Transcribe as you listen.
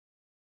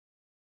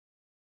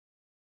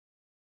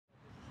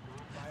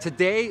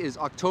Today is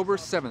October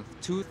 7th,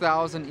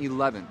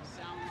 2011.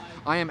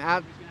 I am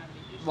at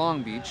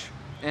Long Beach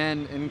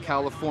and in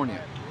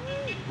California.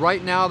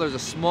 Right now there's a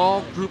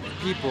small group of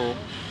people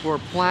who are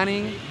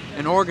planning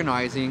and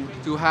organizing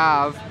to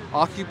have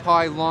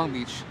Occupy Long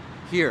Beach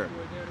here.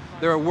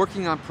 They're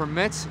working on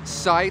permits,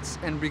 sites,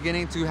 and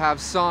beginning to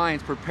have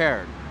signs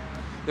prepared.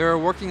 They're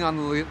working on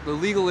the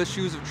legal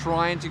issues of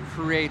trying to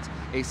create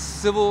a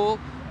civil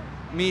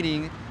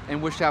meeting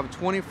in which to have a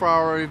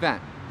 24-hour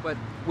event. But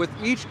with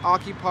each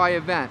Occupy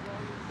event,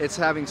 it's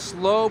having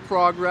slow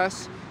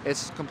progress,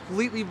 it's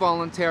completely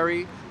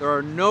voluntary, there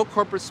are no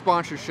corporate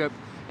sponsorship,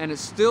 and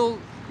it's still,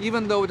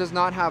 even though it does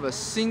not have a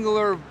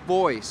singular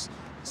voice,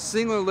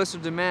 singular list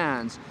of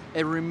demands,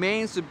 it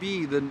remains to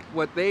be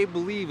what they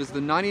believe is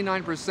the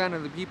 99%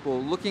 of the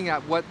people looking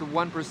at what the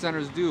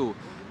 1%ers do.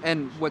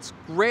 And what's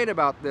great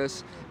about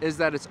this is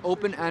that it's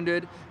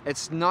open-ended,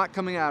 it's not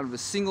coming out of a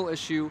single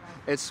issue,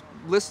 it's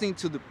listening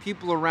to the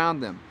people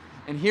around them.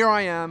 And here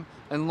I am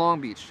in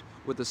Long Beach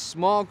with a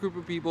small group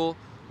of people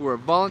who are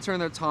volunteering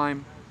their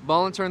time,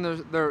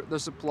 volunteering their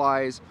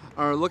supplies,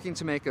 and are looking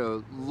to make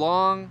a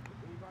long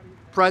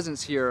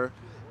presence here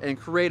and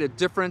create a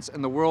difference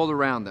in the world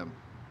around them.